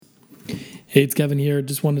Hey, it's Kevin here.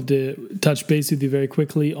 Just wanted to touch base with you very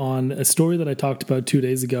quickly on a story that I talked about 2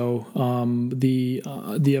 days ago.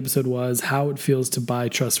 The episode was how it feels to buy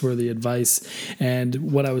trustworthy advice, and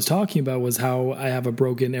what I was talking about was how I have a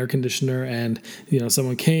broken air conditioner, and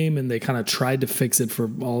someone came and they kind of tried to fix it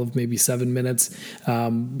for all of maybe 7 minutes.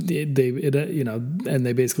 And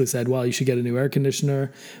they basically said, "Well, you should get a new air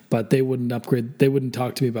conditioner," but they wouldn't upgrade. They wouldn't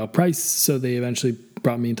talk to me about price, so they eventually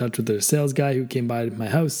brought me in touch with their sales guy who came by my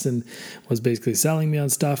house and was basically selling me on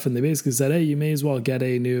stuff. And they basically said, "Hey, you may as well get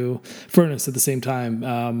a new furnace at the same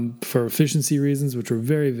time for efficiency reasons," which were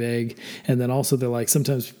very vague. And then also they're like,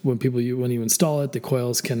 sometimes when you install it, the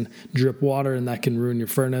coils can drip water and that can ruin your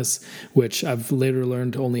furnace, which I've later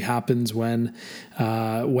learned only happens when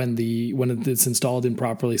it's installed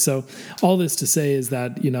improperly. So all this to say is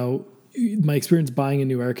that, my experience buying a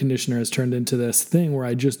new air conditioner has turned into this thing where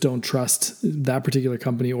I just don't trust that particular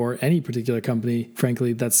company or any particular company,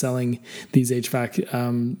 frankly, that's selling these HVAC,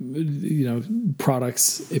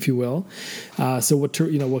 products, if you will. So what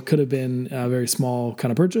could have been a very small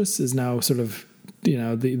kind of purchase is now sort of,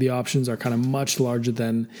 the options are kind of much larger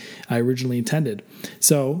than I originally intended.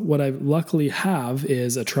 So what I luckily have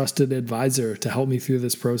is a trusted advisor to help me through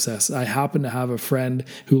this process. I happen to have a friend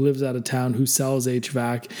who lives out of town who sells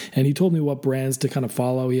HVAC, and he told me what brands to kind of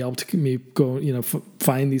follow. He helped me go,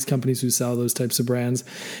 find these companies who sell those types of brands.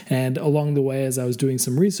 And along the way, as I was doing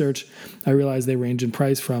some research, I realized they range in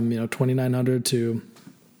price from, $2,900 to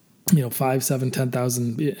 $5,000, $7,000,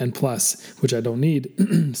 $10,000 and plus, which I don't need.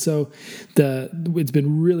 So it's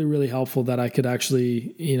been really, really helpful that I could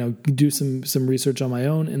actually, do some research on my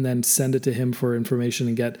own and then send it to him for information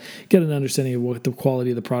and get an understanding of what the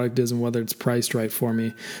quality of the product is and whether it's priced right for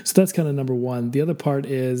me. So that's kind of number one. The other part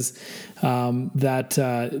is that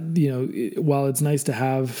while it's nice to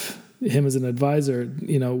have him as an advisor,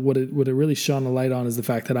 what it really shone a light on is the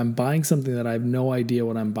fact that I'm buying something that I have no idea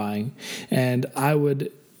what I'm buying. And I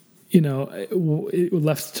would,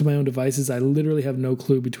 left to my own devices, I literally have no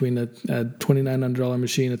clue between a $2,900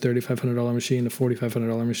 machine, a $3,500 machine, a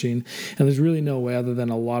 $4,500 machine. And there's really no way other than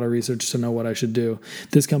a lot of research to know what I should do.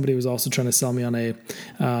 This company was also trying to sell me on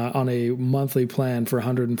a monthly plan for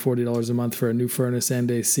 $140 a month for a new furnace and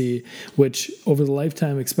AC, which over the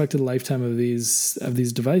expected lifetime of these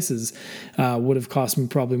devices would have cost me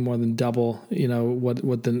probably more than double,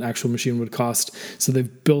 what the actual machine would cost. So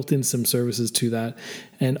they've built in some services to that.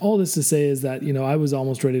 And all this to say is that, I was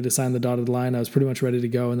almost ready to sign the dotted line. I was pretty much ready to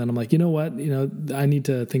go. And then I'm like, you know what? I need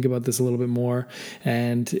to think about this a little bit more.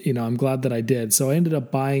 And, I'm glad that I did. So I ended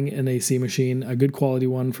up buying an AC machine, a good quality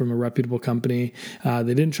one from a reputable company.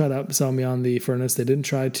 They didn't try to sell me on the furnace. They didn't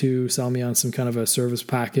try to sell me on some kind of a service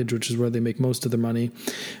package, which is where they make most of their money.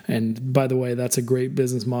 And by the way, that's a great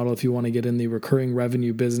business model if you want to get in the recurring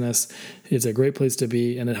revenue business. It's a great place to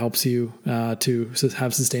be, and it helps you to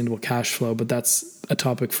have sustainable cash flow. But that's a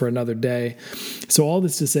topic for another day. So all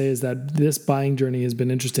this to say is that this buying journey has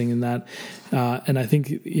been interesting in that, and I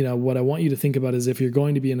think, what I want you to think about is if you're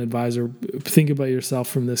going to be an advisor, think about yourself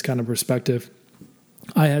from this kind of perspective.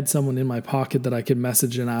 I had someone in my pocket that I could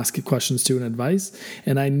message and ask questions to and advice.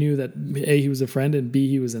 And I knew that A, he was a friend, and B,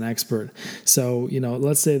 he was an expert. So,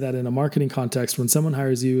 let's say that in a marketing context, when someone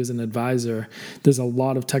hires you as an advisor, there's a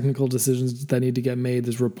lot of technical decisions that need to get made.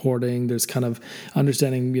 There's reporting, there's kind of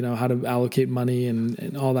understanding, how to allocate money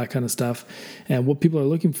and all that kind of stuff. And what people are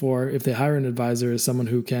looking for if they hire an advisor is someone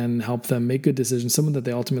who can help them make good decisions, someone that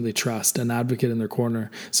they ultimately trust, an advocate in their corner.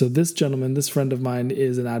 So this friend of mine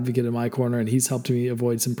is an advocate in my corner, and he's helped me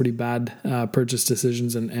avoid some pretty bad purchase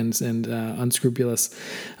decisions and unscrupulous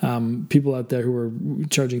people out there who are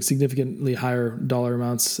charging significantly higher dollar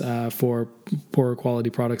amounts for poorer quality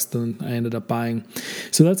products than I ended up buying.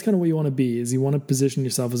 So that's kind of what you want to be, is you want to position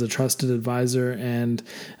yourself as a trusted advisor, and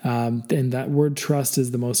that word trust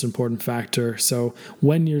is the most important factor. So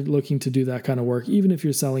when you're looking to do that kind of work, even if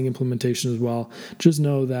you're selling implementation as well, just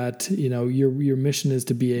know that your mission is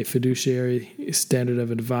to be a fiduciary standard of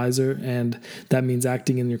advisor, and that means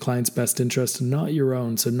acting in your client's best interest, not your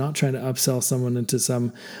own. So not trying to upsell someone into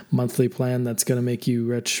some monthly plan that's going to make you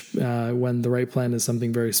rich when the right plan is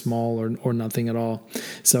something very small or nothing at all.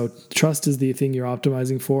 So trust is the thing you're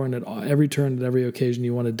optimizing for, and at every turn, at every occasion,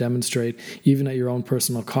 you want to demonstrate, even at your own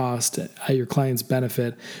personal cost, at your client's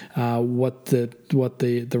benefit, what the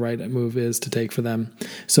right move is to take for them.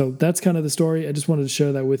 So that's kind of the story. I just wanted to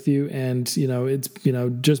share that with you. And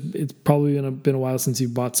it's probably been a while since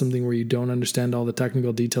you've bought something where you don't understand all the the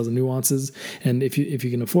technical details and nuances. And if you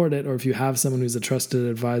can afford it, or if you have someone who's a trusted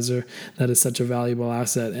advisor, that is such a valuable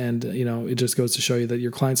asset. And, it just goes to show you that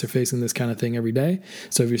your clients are facing this kind of thing every day.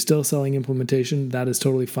 So if you're still selling implementation, that is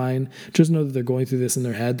totally fine. Just know that they're going through this in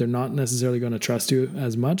their head. They're not necessarily going to trust you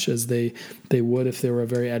as much as they would if they were a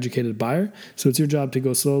very educated buyer. So it's your job to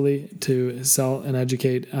go slowly, to sell and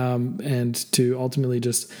educate, and to ultimately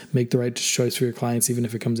just make the right choice for your clients, even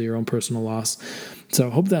if it comes at your own personal loss. So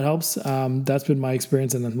hope that helps. That's been my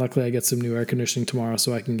experience. And then luckily I get some new air conditioning tomorrow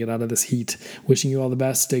so I can get out of this heat. Wishing you all the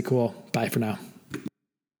best. Stay cool. Bye for now.